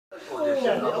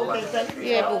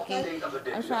Yeah, Bookie.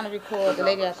 I'm trying to record the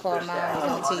lady I called mine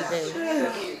was on the TV.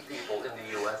 78 people in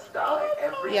the U.S. die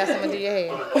every Yes, I'm gonna do your day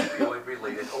hair. from an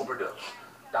opioid-related overdose.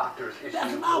 Doctors issue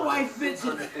more than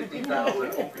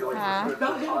 650,000 opioid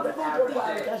prescriptions on an average day.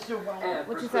 And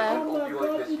What you prescription say?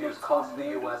 opioid misuse costs the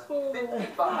U.S.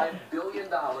 $55 billion in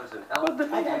health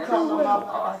and social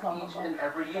costs each and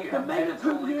every year. And it's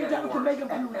only getting worse.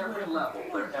 At every level,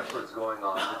 there are efforts going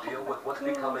on to deal with what's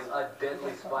becoming a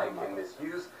deadly spike in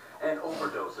misuse and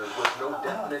overdoses with no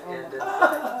definite end in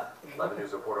sight. 11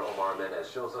 News reporter Omar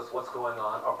Mendez shows us what's going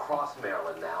on across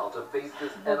Maryland now to face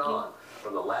this head-on,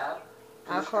 from the lab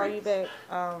to I'll the call you streets.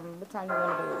 back. What time you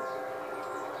want to do it?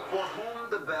 For whom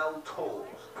the bell tolls.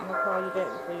 I'm gonna call you back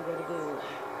before you go to bed.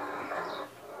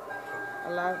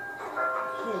 Hello?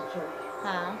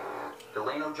 Huh?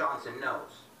 Delano Johnson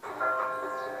knows.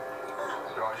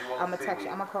 I'm gonna text you.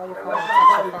 I'm gonna call your phone. Text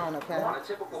your phone, okay? On a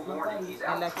typical morning, he's And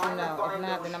out let you trying to know. If find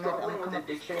not, those then I'm struggling gonna with come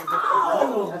addiction.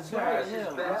 upstairs. He tries his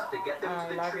best to get them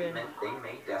to the Alright, treatment they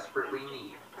may desperately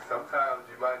need. Sometimes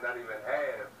you might not even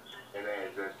have an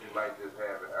address. You might just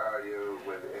have an area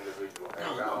where the individual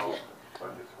hangs out,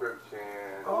 a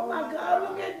description. Oh my God,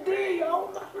 look at D. Oh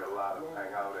my. Where a lot of them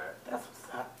hang out at. That's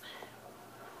what's up.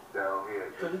 Down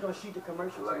here. So we're going to shoot the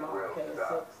commercial Like tomorrow, real okay,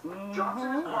 stuff. at 6.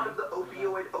 Johnson is part of the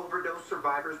Opioid Overdose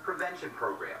Survivors Prevention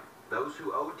Program. Those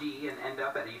who OD and end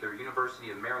up at either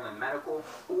University of Maryland Medical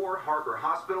or Harbor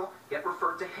Hospital get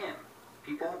referred to him.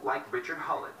 People like Richard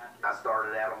Hullett. I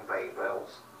started out on pain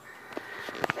pills,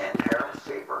 and heroin's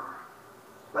cheaper.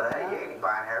 But hey, you ain't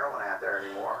buying heroin out there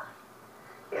anymore.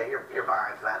 Yeah, you're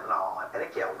buying fentanyl, and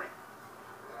it killed me.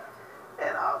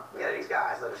 And you know, these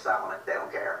guys that are selling it, they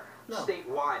don't care. No.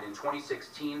 Statewide in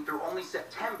 2016, through only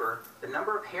September, the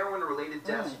number of heroin-related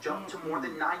deaths jumped to more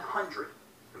than 900.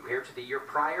 Compared to the year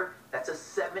prior, that's a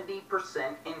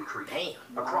 70% increase.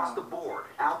 Damn. Across the board,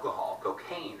 alcohol,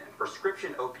 cocaine, and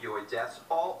prescription opioid deaths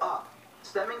all up,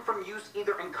 stemming from use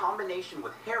either in combination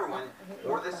with heroin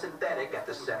or the synthetic at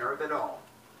the center of it all,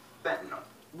 fentanyl.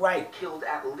 Right. It killed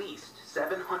at least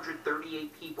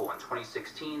 738 people in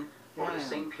 2016. Over the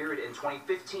same period in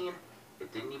 2015,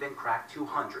 it didn't even crack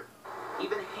 200.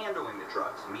 Even handling the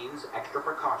drugs means extra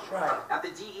precaution. Right. At the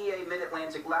DEA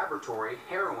Mid-Atlantic Laboratory,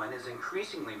 heroin is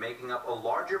increasingly making up a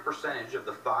larger percentage of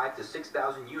the 5,000 to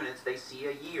 6,000 units they see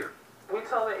a year. We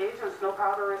tell the agents no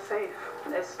powder is safe.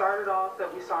 It started off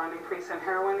that we saw an increase in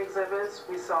heroin exhibits,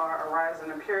 we saw a rise in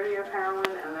the purity of heroin,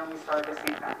 and then we started to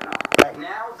see fentanyl. Right.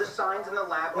 Now the signs in the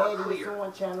lab are clear.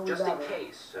 Just in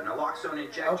case, an naloxone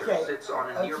injector sits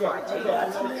on a nearby table,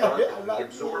 a drug that can be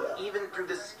absorbed even through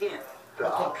the skin.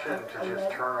 The option to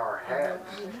just turn our heads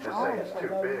and say it's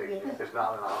too big is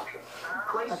not an option.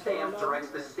 Clay Stamp directs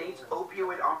the state's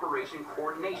Opioid Operation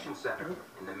Coordination Center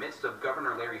in the midst of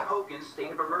Governor Larry Hogan's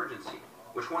state of emergency,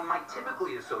 which one might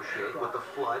typically associate with a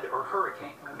flood or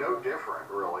hurricane. No different,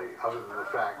 really, other than the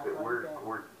fact that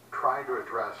we're trying to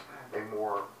address a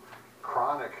more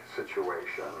chronic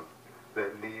situation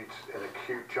that needs an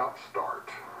acute jump start.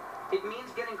 It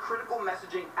means getting critical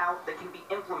messaging out that can be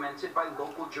implemented by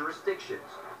local jurisdictions.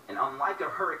 And unlike a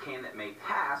hurricane that may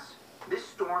pass, this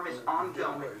storm is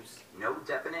ongoing. No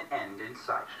definite end in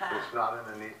sight. It's not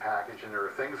in a neat package, and there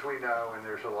are things we know, and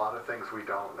there's a lot of things we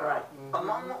don't know. Right.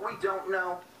 Among what we don't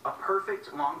know, a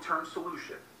perfect long-term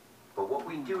solution. But what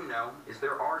we do know is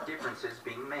there are differences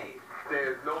being made.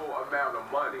 There's no amount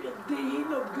of money D, he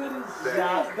look good as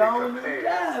that shit. can Don't compare he?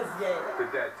 Yes, yeah.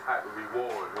 to that type of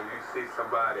reward when you see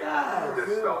somebody Yeah, just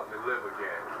good. starting to live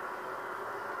again.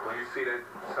 When you see that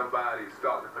somebody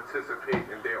starting to participate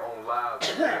in their own lives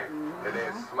again, and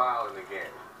they're smiling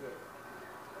again.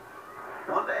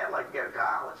 One day I'd like to go to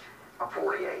college. I'm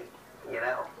 48, you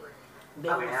know.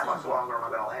 I mean, how much longer am I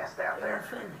going to last out there?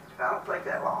 I don't think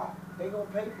that long. They gonna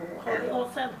pay for it. And They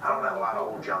gonna send it. I don't know a lot of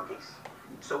old junkies.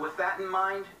 So with that in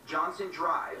mind, Johnson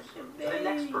drives the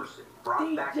next person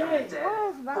brought back from the DJ.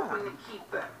 dead, hoping to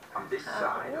keep them on this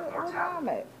side of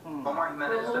mortality. Omar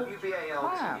Jimenez,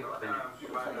 WBAL TV 11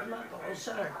 News.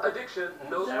 Addiction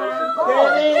knows no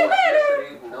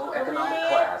ethnicity, no economic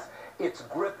class. Its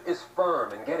grip is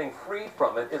firm, and getting free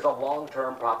from it is a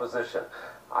long-term proposition.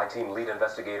 I-Team lead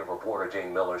investigative reporter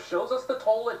Jane Miller shows us the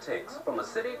toll it takes from the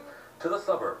city to the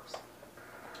suburbs.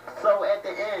 So at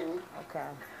the end, Okay.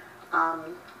 I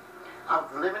was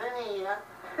living in here.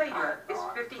 Phaedra is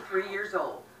 53 years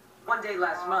old. One day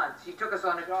last month, she took us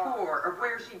on a tour of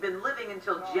where she'd been living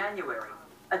until January,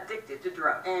 addicted to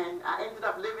drugs. And I ended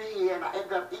up living here, and I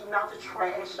ended up eating out the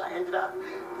trash. I ended up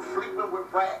sleeping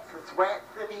with rats. There's rats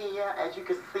in here. As you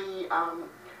can see,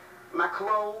 my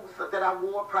clothes that I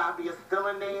wore probably are still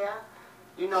in there.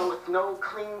 You know, it's no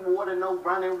clean water, no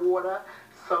running water.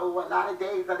 So a lot of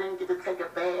days I didn't get to take a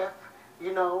bath.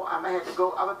 You know, I had to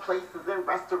go other places in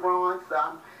restaurants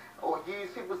or use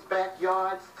people's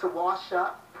backyards to wash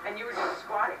up. And you were just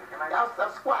squatting, am I I right?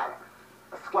 was squatting.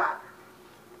 A squat.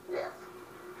 Yes.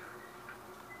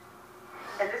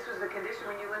 And this was the condition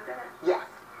when you lived in it? Yes.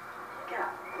 God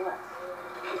bless.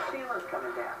 The ceiling's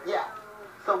coming down. Yeah.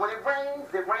 So when it rains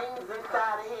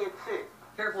inside of here too.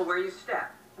 Careful where you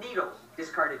step. Needles,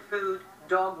 discarded food,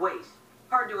 dog waste.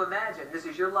 Hard to imagine this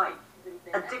is your life.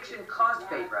 Addiction cost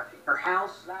Phaedra her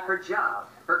house, her job,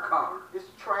 her car. This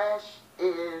trash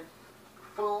is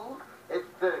food. It's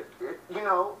you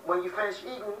know, when you finish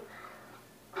eating,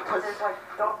 because There's like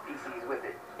dog feces with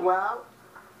it. well,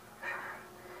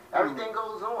 everything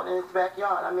goes on in its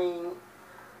backyard. I mean,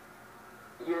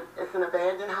 it's an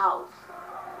abandoned house,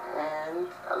 and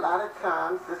a lot of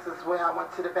times this is where I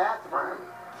went to the bathroom,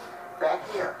 back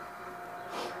here.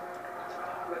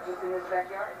 But just in this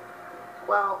backyard?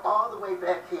 Well, all the way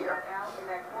back here. Out in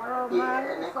that corner? Oh, Yeah,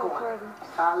 man, in that it's so corner. pretty.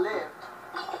 I lived.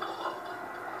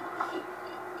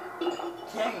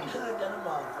 Jane hood than a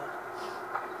motherfucker.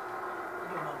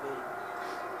 You my baby.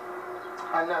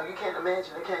 I know, you can't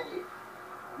imagine it, can you?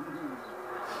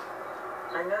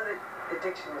 I know that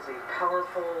addiction is a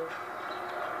powerful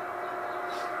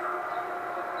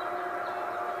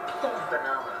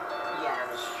phenomenon. Yes.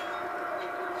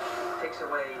 It takes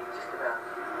away just about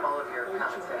all of your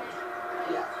common sense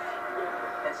Yes.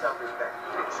 and self-respect.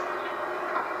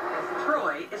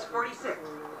 Troy is 46.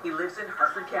 He lives in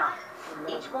Hartford County.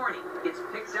 Each morning, gets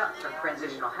picked up from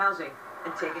transitional housing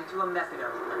and taken to a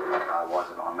methadone. I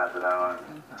wasn't on methadone.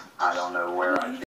 I don't know where I